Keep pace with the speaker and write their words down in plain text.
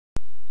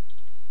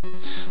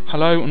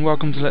Hello and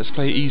welcome to Let's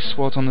Play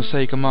E-SWAT on the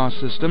Sega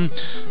Master System.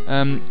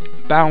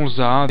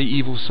 Balzar, the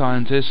evil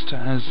scientist,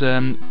 has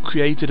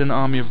created an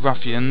army of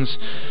ruffians,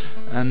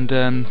 and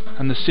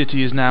the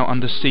city is now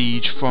under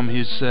siege from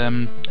his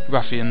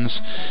ruffians.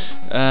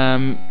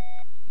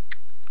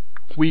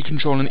 We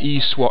control an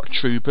E-SWAT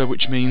trooper,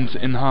 which means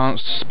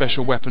Enhanced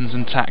Special Weapons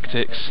and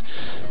Tactics.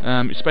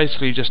 It's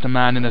basically just a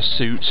man in a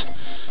suit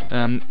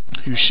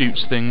who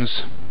shoots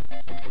things.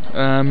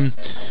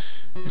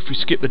 If we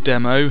skip the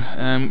demo,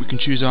 we can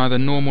choose either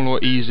normal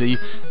or easy.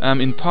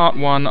 In part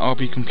 1 I'll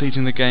be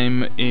completing the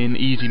game in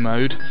easy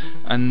mode,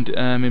 and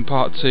in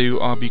part 2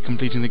 I'll be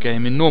completing the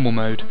game in normal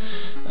mode.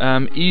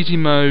 Easy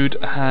mode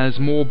has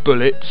more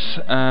bullets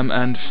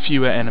and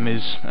fewer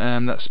enemies.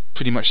 That's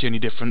pretty much the only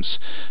difference.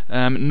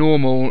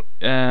 Normal,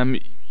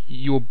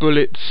 your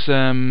bullets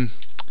are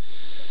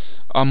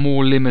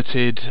more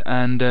limited,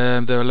 and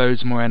there are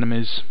loads more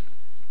enemies.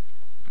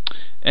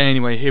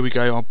 Anyway, here we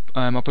go.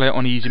 I'll play it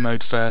on easy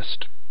mode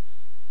first.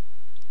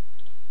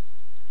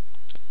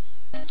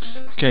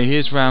 Okay,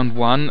 here's round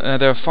 1.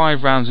 There are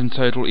 5 rounds in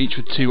total, each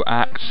with 2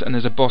 acts, and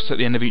there's a boss at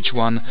the end of each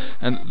one.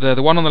 And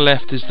the one on the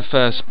left is the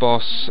first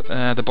boss,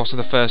 the boss of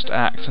the first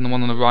act, and the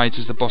one on the right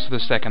is the boss of the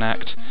second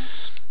act.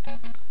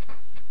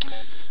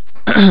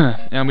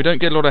 And we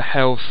don't get a lot of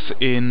health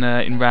in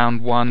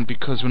round 1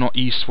 because we're not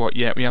E-SWAT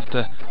yet. We have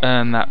to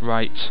earn that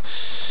right,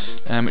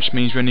 which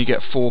means we only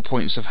get 4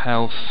 points of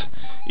health.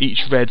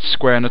 Each red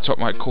square in the top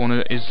right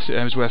corner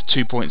is worth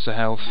 2 points of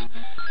health.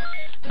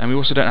 And we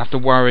also don't have to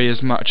worry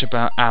as much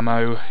about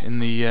ammo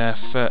in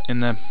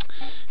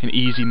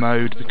easy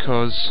mode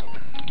because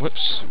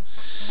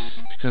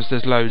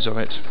there's loads of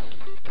it.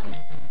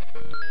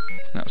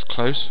 That was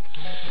close.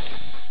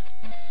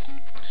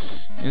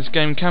 This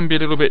game can be a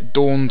little bit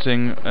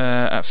daunting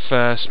at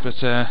first,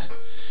 but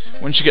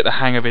once you get the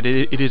hang of it,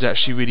 it is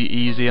actually really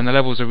easy, and the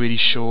levels are really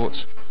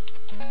short.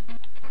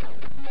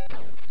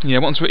 Yeah,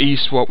 once we're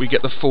E-SWAT, we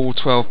get the full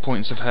 12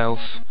 points of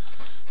health.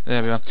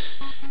 There we are.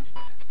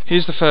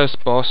 Here's the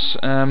first boss.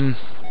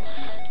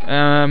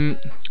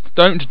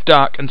 Don't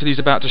duck until he's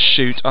about to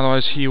shoot,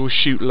 otherwise he will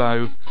shoot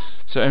low.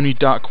 So only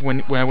duck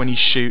when he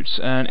shoots.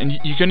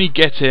 And you can only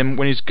get him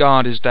when his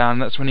guard is down.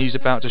 That's when he's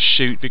about to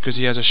shoot because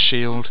he has a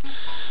shield.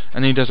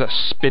 And he does that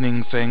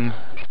spinning thing.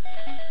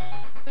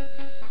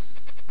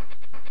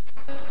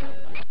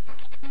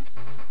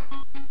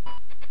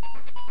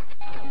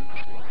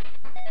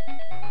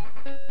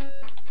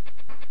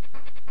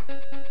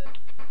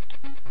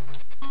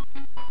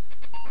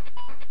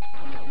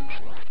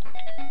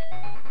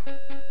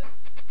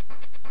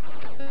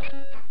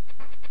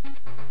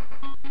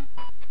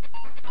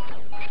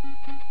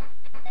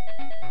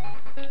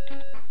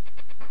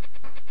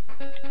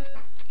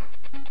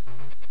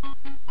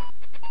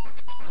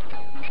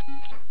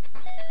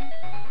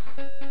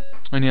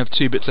 Only have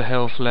 2 bits of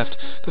health left.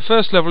 The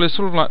first level is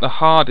sort of like the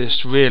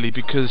hardest, really,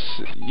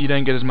 because you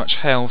don't get as much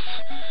health,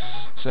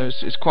 so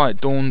it's quite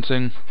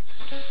daunting.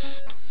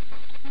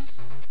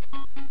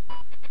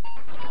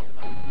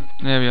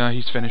 There we are.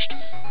 He's finished.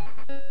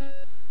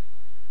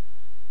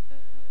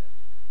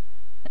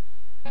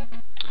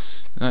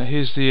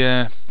 Here's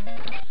the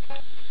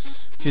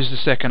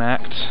second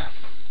act.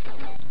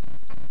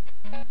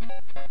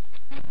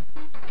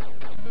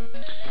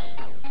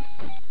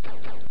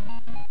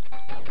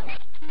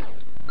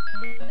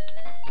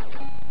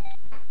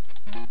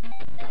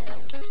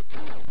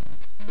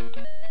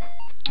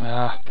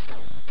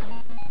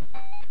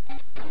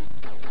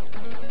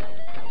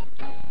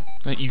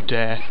 Don't you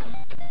dare.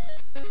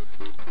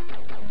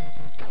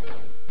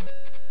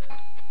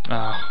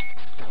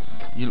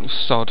 You little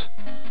sod.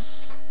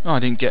 Oh,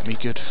 didn't get me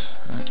good.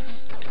 Right.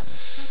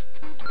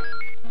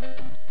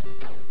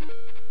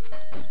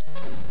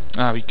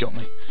 He got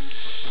me.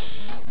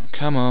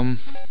 Come on.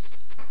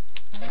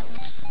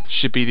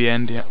 Should be the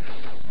end, yeah.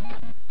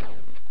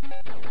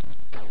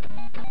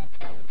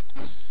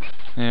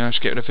 Yeah, I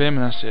should get rid of him,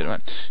 and that's it. Right.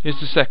 Here's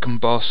the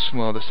second boss.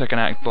 Well, the second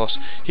act boss.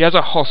 He has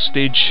a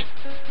hostage.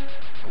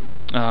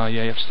 Oh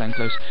yeah, you have to stand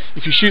close.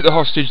 If you shoot the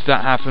hostage,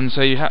 that happens.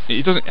 So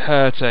it doesn't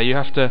hurt her. You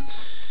can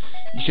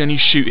only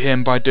shoot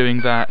him by doing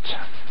that.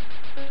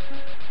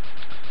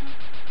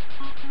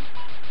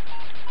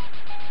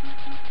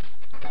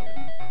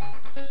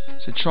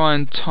 So try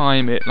and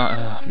time it.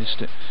 Like,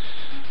 missed it.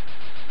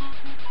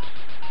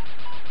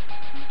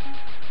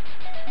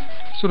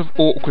 Sort of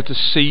awkward to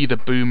see the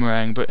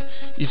boomerang, but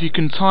if you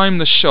can time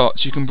the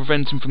shots, you can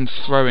prevent him from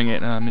throwing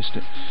it. I missed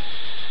it.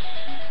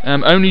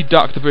 Only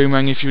duck the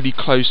boomerang if you're really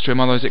close to him,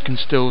 otherwise it can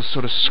still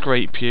sort of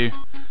scrape you.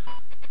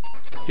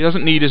 He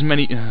doesn't need as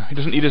many. He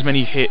doesn't need as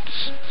many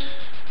hits.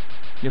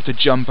 You have to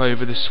jump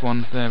over this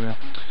one. There we are.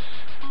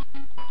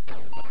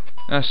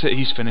 That's it.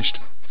 He's finished.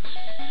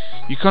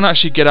 You can't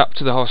actually get up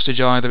to the hostage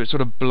either. It's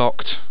sort of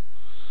blocked.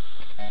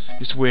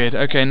 It's weird.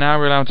 Okay, now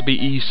we're allowed to be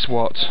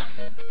E-SWAT.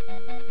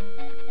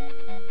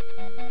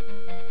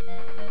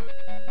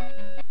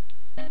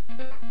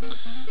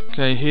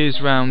 Okay, here's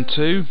round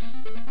 2.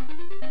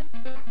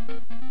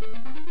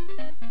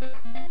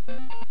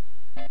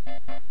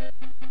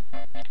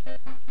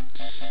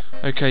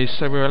 Okay,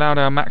 so we're allowed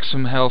our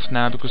maximum health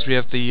now because we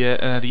have the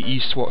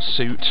E-SWAT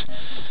suit.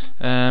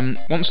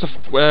 Once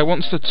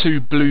the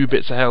 2 blue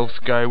bits of health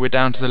go, we're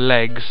down to the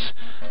legs,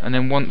 and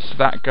then once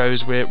that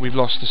goes, we've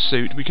lost the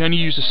suit. We can only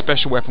use the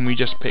special weapon we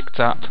just picked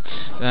up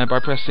by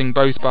pressing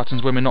both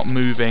buttons when we're not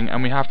moving,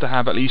 and we have to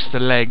have at least the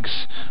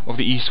legs of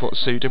the E-SWAT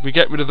suit. If we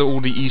get rid of all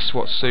the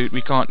E-SWAT suit,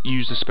 we can't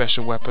use the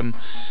special weapon.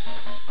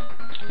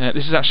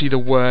 This is actually the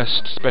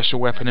worst special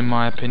weapon in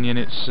my opinion.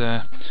 It's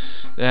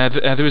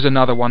there is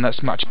another one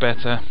that's much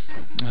better.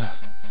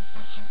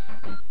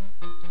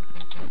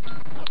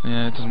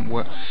 Yeah, it doesn't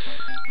work.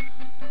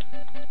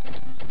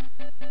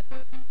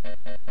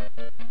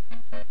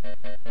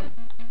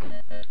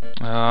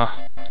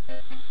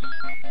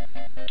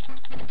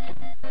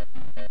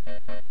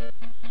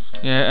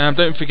 Yeah,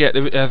 don't forget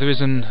there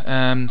is an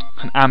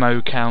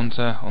ammo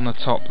counter on the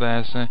top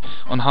there. So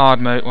on hard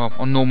mode, well,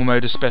 on normal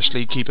mode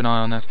especially, keep an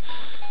eye on that.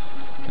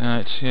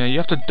 Right, yeah, you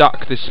have to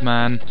duck this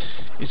man.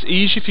 It's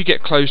easier if you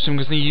get close to him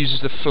because then he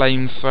uses the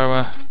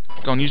flamethrower.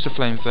 Go on, use the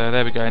flamethrower.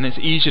 There we go. And it's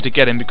easier to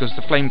get him because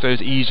the flamethrower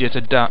is easier to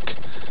duck.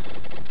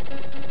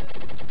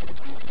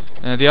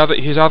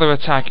 His other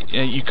attack,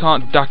 you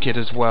can't duck it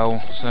as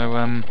well.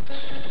 So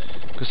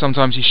because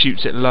sometimes he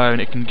shoots it low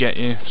and it can get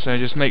you. So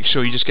just make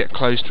sure you just get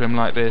close to him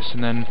like this,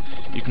 and then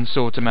you can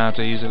sort him out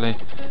easily.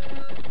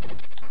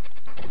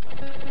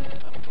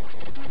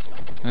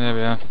 There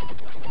we are.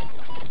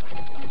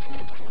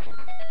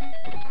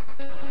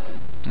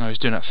 Oh, he's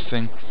doing that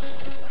thing.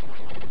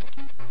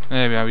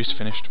 There we are, he's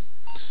finished.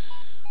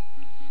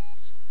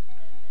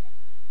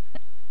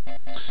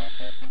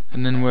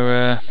 And then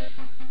we're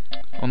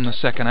on the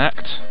second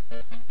act.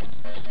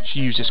 She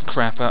used this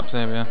crap up,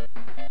 there we are.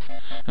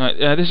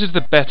 Right, this is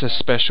the better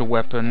special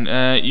weapon.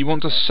 You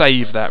want to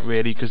save that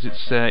really, because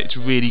it's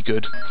really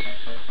good.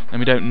 And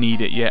we don't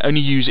need it yet. Only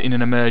use it in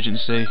an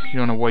emergency. You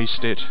don't want to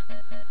waste it.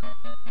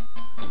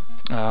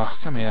 Ah,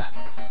 come here.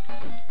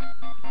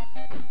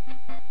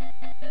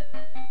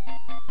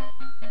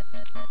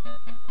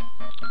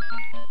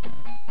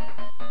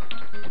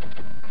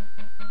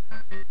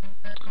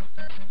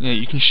 Yeah,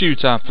 you can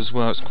shoot up as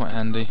well, it's quite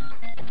handy.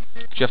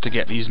 But you have to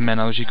get these men,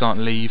 otherwise you can't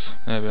leave.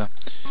 There we are.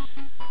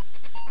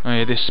 Oh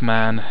yeah, this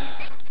man.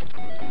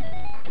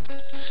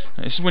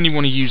 This is when you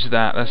want to use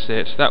that, that's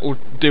it. That will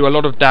do a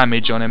lot of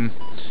damage on him.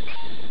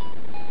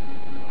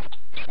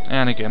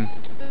 And again.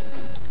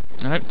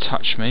 Now don't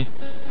touch me.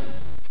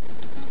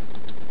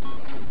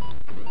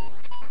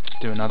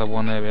 Do another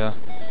one, there we are.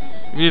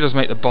 It really does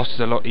make the bosses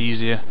a lot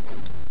easier.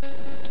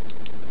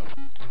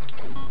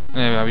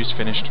 There we are, he's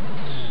finished.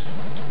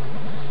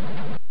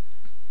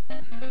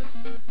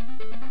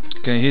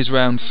 Okay, here's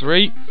round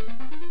 3.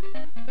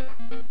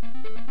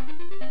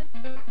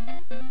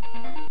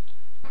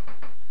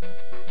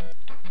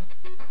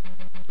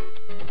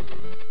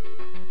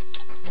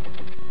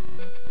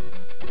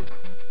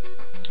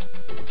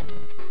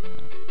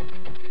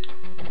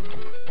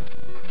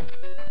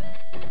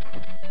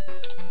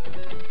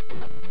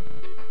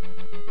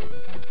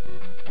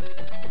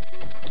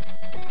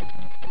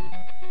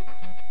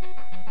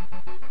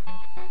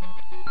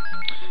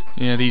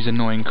 Yeah, these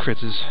annoying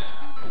critters.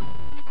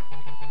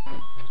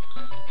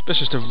 It's best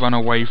just to run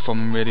away from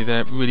them, really.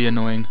 They're really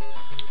annoying.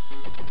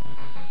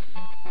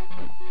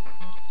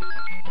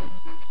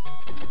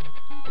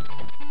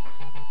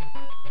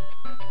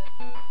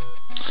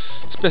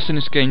 It's best in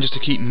this game just to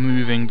keep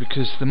moving,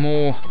 because the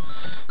more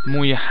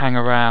you hang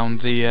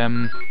around,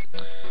 the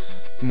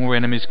more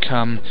enemies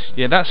come.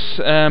 Yeah, that's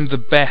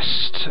the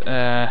best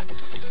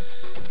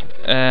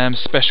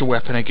special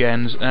weapon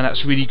again, and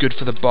that's really good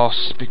for the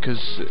boss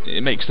because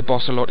it makes the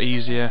boss a lot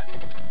easier.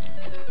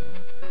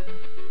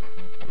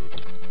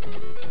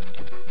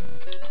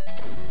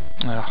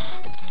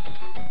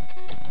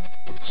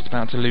 Just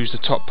about to lose the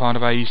top part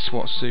of our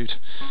E-SWAT suit.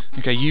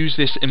 Okay, use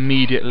this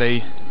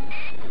immediately,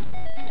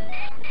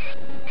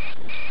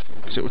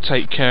 because it will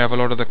take care of a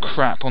lot of the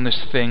crap on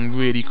this thing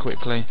really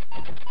quickly.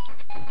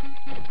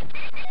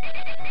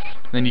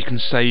 Then you can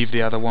save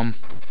the other one.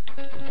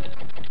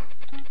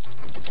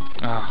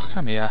 Ah,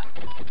 come here.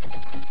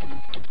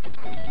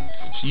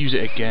 Just use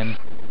it again.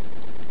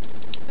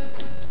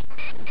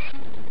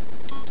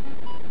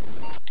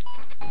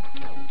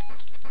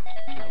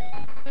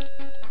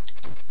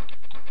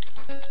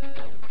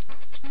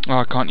 Oh,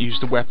 I can't use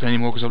the weapon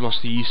anymore because I've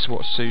lost the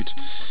E-SWAT suit.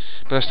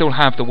 But I still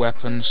have the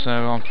weapon, so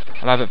I'll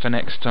have it for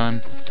next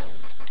time.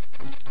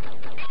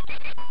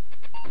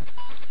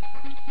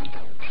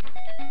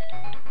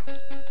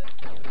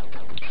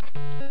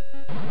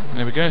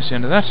 There we go, it's the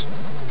end of that.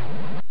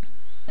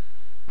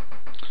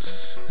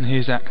 And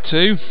here's Act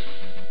 2.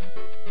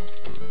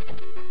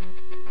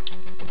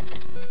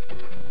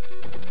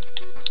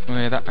 Oh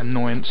yeah, that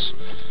annoyance.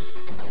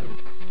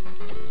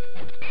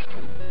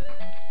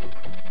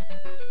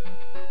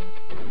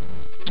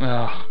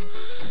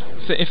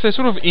 If they're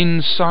sort of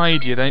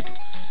inside you, they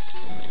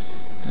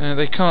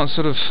can't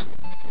sort of,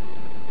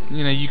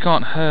 you know, you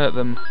can't hurt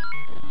them.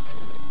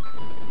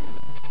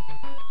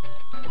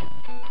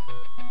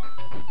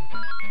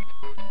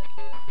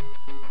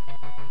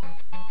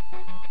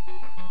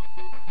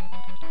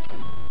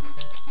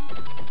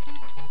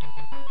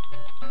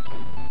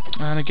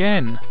 And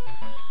again.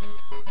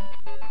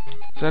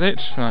 Is that it?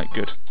 Right,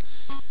 good.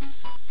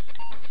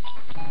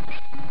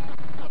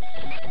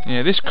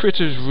 Yeah, this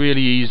critter's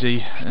really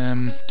easy.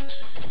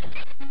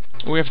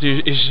 All we have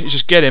to do is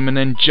just get him and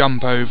then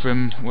jump over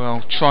him.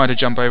 Well, try to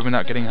jump over him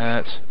without getting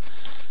hurt.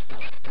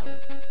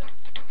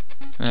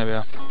 There we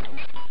are.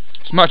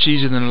 It's much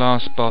easier than the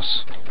last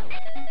boss.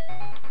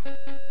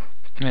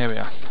 There we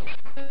are.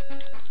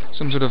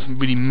 Some sort of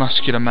really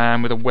muscular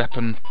man with a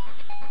weapon.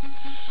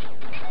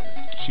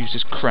 Let's use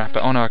this crap.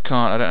 Oh no, I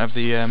can't. I don't have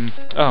the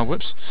oh,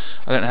 whoops.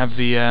 I don't have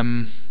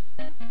the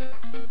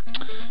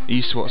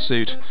E-SWAT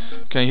suit.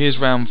 Okay, here's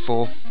round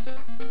 4.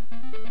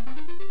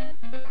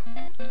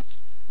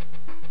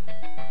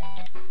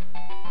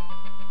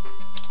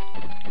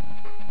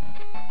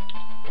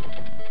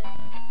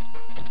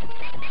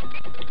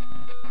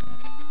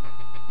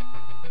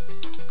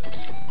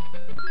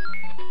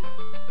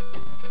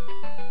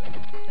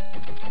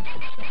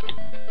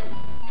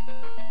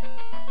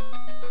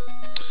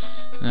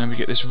 And we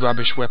get this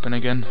rubbish weapon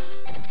again.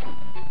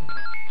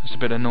 That's a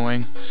bit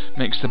annoying.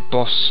 Makes the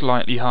boss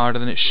slightly harder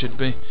than it should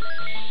be.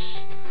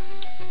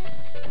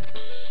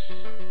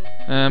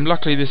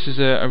 Luckily this is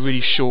a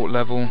really short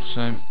level,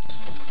 so,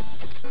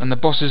 and the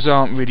bosses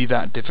aren't really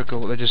that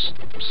difficult. They're just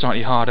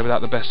slightly harder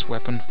without the best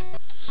weapon.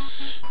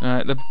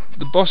 The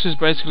bosses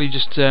basically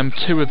just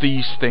 2 of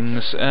these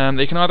things.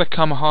 They can either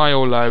come high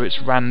or low. It's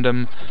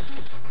random.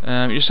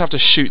 You just have to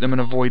shoot them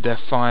and avoid their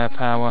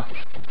firepower.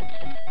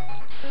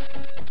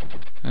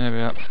 There we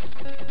are.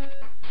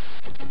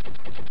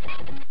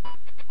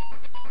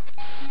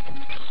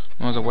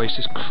 Might as well waste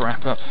this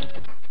crap up.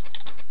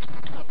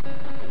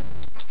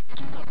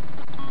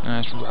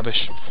 That's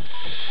rubbish.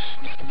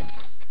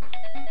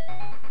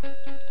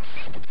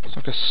 It's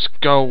like a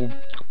skull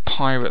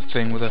pirate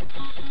thing with a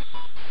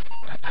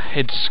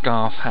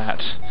headscarf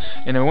hat.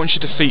 You know, once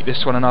you defeat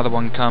this one, another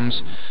one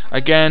comes.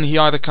 Again, he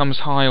either comes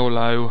high or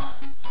low.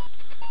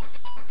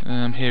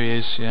 Here he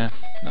is, yeah.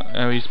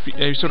 Oh,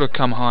 he's sort of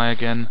come high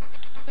again.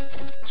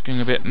 He's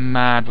going a bit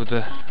mad with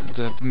the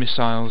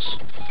missiles.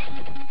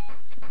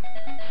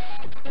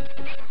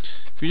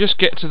 If you just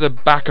get to the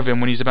back of him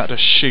when he's about to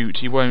shoot,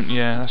 he won't,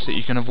 yeah, that's it,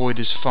 you can avoid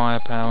his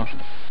firepower.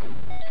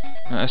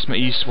 That's my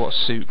E-SWAT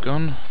suit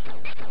gone.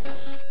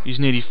 He's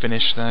nearly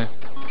finished though.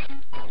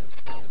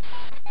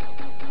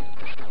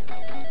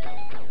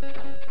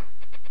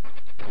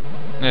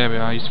 There we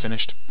are, he's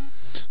finished.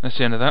 That's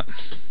the end of that.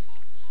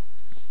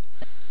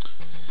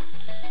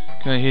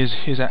 Okay,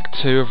 here's Act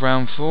 2 of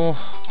round 4.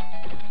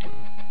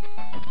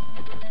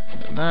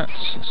 That's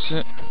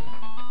it.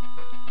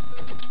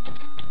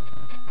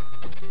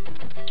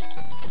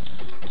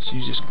 Let's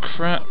use this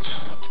crap.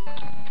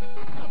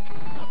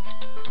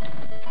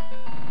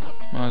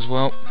 Might as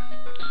well.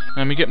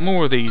 And we get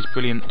more of these.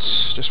 Brilliant.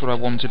 Just what I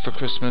wanted for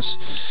Christmas.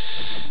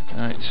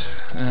 Right.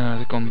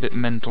 They've gone a bit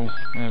mental.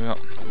 There we are.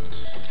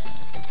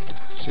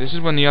 So this is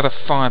when the other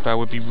firepower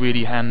would be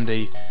really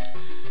handy.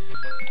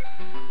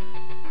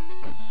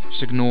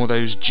 Just ignore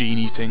those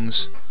genie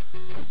things.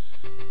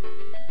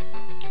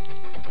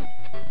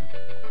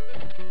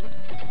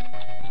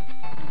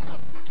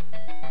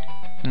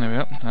 There we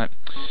are. Right.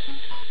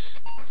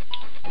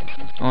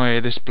 Oh yeah,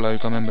 this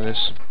bloke, I remember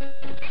this.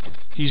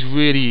 He's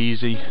really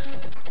easy.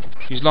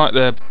 He's like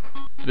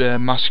the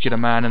muscular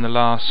man in the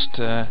last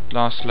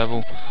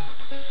level.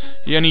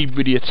 He only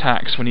really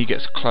attacks when he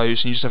gets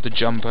close, and you just have to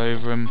jump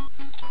over him.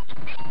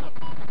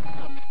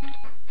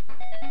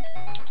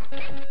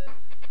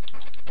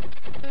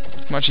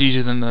 Much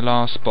easier than the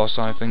last boss,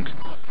 I think.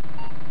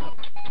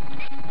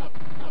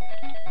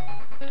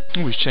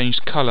 Oh, he's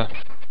changed colour.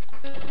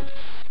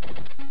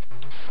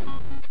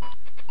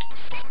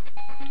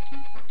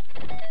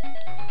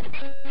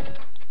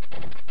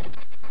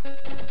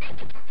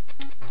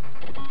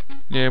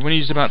 Yeah, when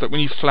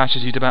he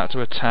flashes, he's about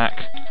to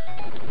attack.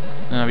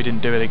 No, he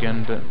didn't do it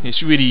again, but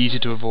it's really easy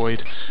to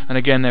avoid. And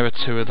again, there are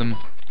 2 of them.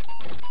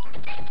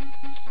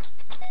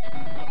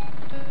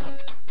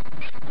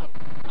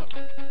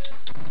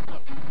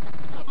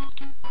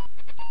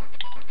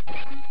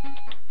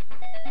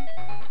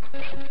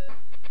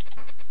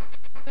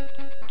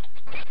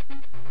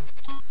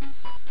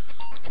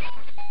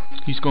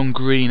 He's gone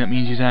green, that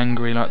means he's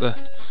angry, like the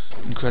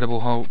Incredible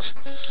Hulk.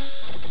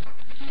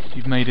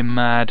 You've made him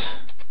mad.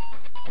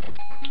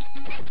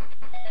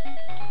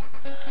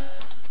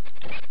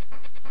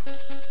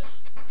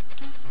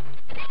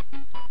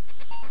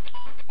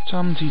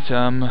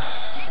 Tum-ty-tum.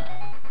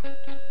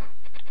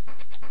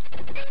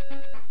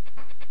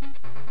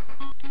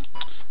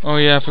 Oh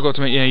yeah, I forgot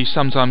to make. Yeah, he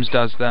sometimes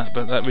does that,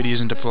 but that really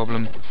isn't a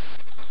problem.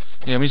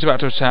 Yeah, when he's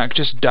about to attack,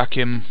 just duck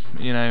him,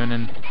 you know, and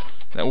then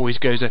that always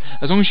goes there.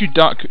 As long as you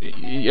duck,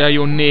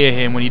 you're near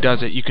him when he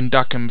does it, you can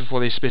duck him before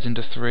they split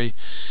into 3.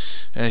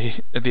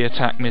 The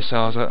attack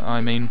missiles,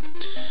 I mean.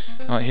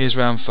 Right, here's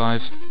round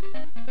 5.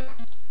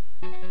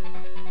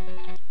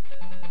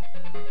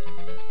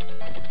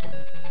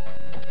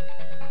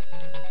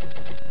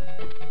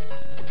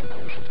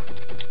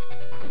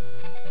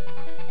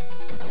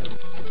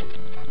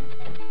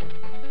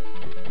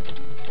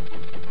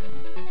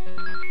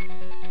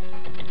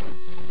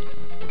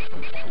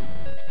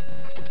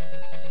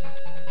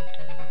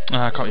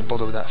 I can't be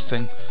bothered with that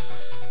thing.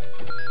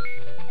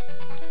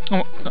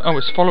 Oh,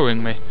 it's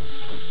following me.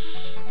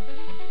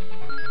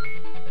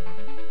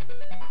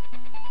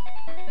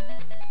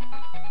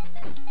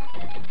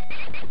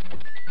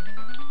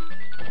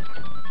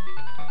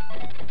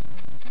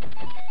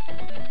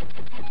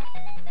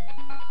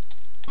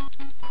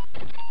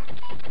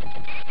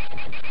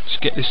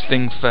 Just get this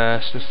thing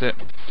first, that's it.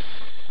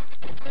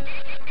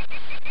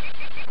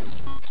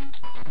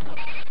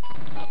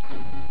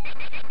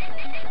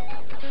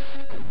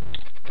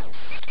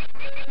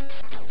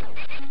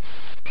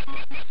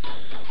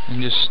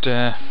 And just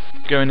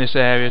go in this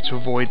area to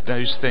avoid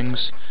those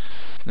things.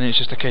 And then it's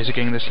just a case of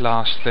getting this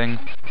last thing.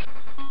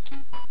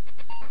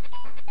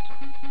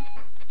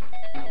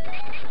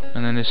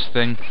 And then this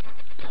thing,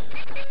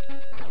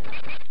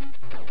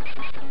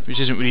 which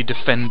isn't really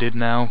defended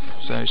now,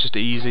 so it's just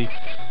easy.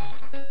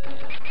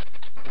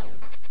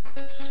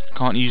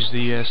 Can't use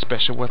the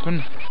special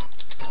weapon.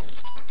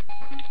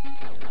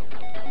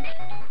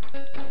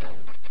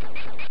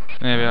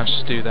 There we are,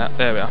 just do that.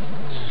 There we are.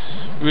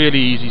 Really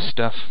easy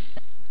stuff.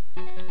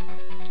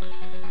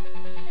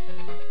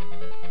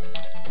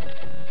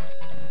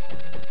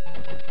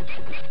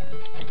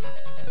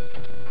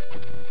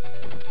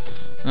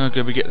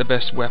 Okay, we get the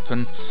best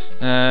weapon.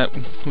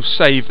 We'll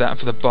save that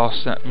for the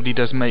boss. That really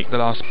does make the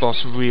last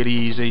boss really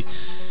easy,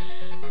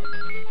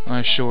 I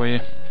assure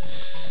you.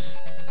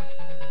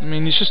 I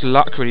mean, it's just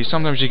luck really.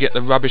 Sometimes you get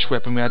the rubbish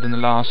weapon we had in the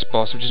last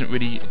boss, which isn't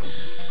really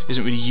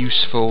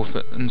useful,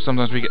 and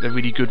sometimes we get the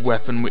really good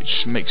weapon,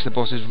 which makes the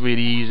bosses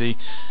really easy.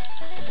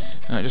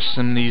 Just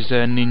some of these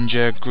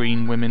ninja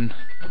green women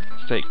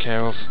to take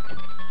care of.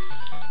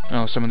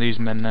 Oh, some of these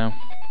men now.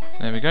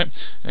 There we go.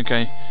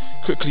 Okay,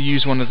 quickly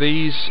use one of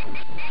these.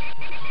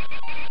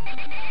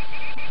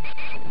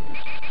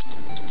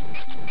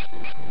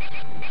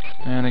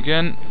 And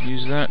again,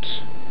 use that.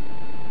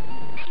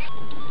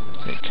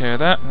 Take care of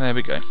that. There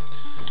we go.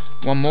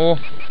 One more.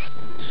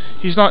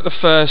 He's like the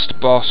first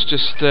boss.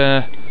 Just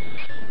don't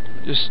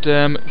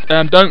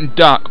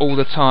duck all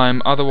the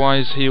time.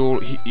 Otherwise, he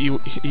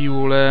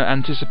will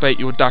anticipate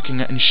your ducking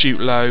and shoot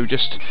low.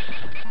 Just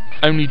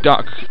only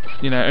duck,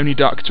 only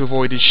duck to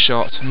avoid his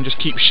shot, and just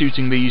keep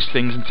shooting these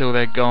things until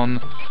they're gone.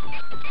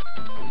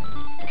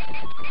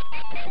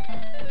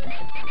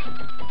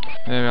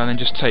 There we are. Then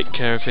just take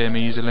care of him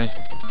easily.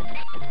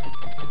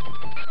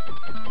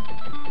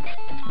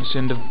 That's the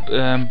end of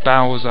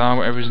Bowser,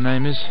 whatever his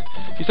name is.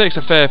 He takes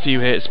a fair few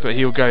hits, but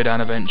he'll go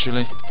down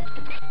eventually.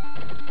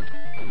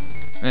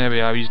 There we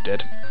are, he's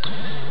dead.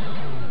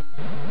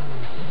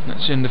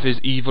 That's the end of his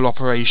evil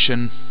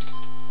operation.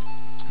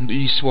 And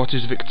E-SWAT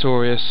is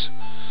victorious.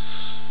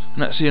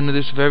 And that's the end of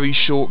this very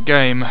short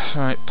game.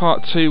 Right,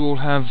 part 2 will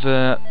have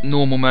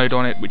normal mode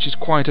on it, which is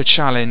quite a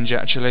challenge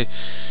actually.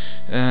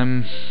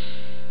 I'll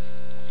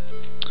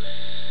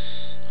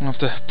have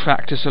to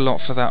practice a lot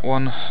for that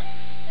one.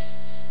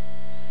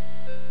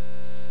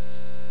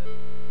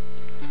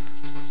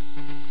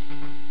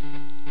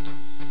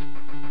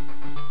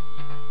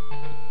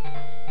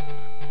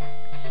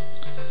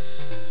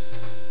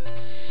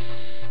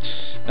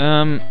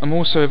 I'm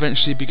also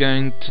eventually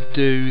going to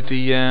do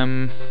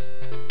the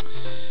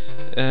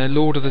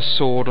Lord of the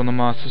Sword on the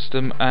Master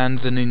System and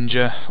the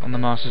Ninja on the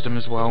Master System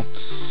as well,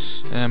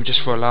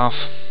 just for a laugh.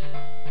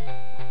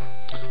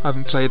 I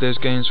haven't played those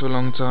games for a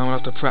long time. I'll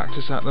have to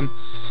practice at them.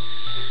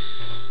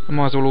 I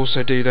might as well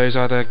also do those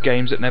other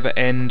games that never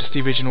end,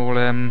 the original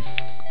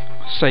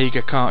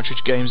Sega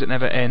cartridge games that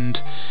never end,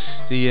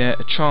 the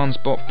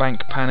Transbot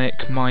Bank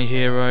Panic, My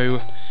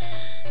Hero,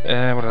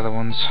 what other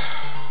ones?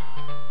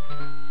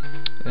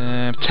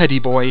 Teddy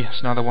Boy, that's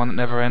another one that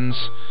never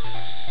ends.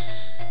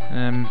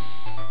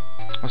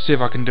 I'll see if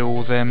I can do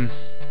all of them.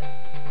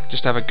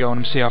 Just have a go on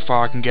them, see how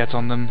far I can get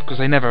on them, because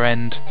they never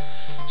end.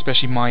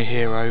 Especially My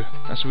Hero.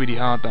 That's really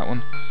hard, that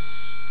one.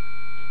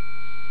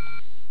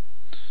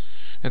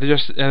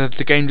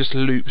 The game just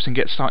loops and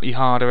gets slightly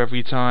harder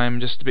every time,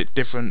 just a bit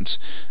different,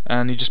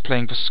 and you're just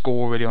playing for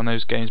score really on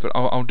those games, but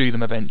I'll do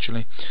them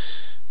eventually.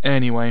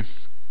 Anyway.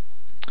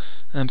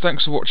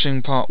 Thanks for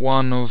watching part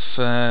 1 of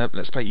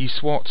Let's Play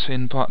E-SWAT.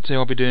 In part 2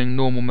 I'll be doing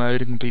normal mode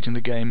and completing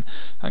the game.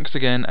 Thanks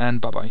again, and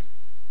bye bye.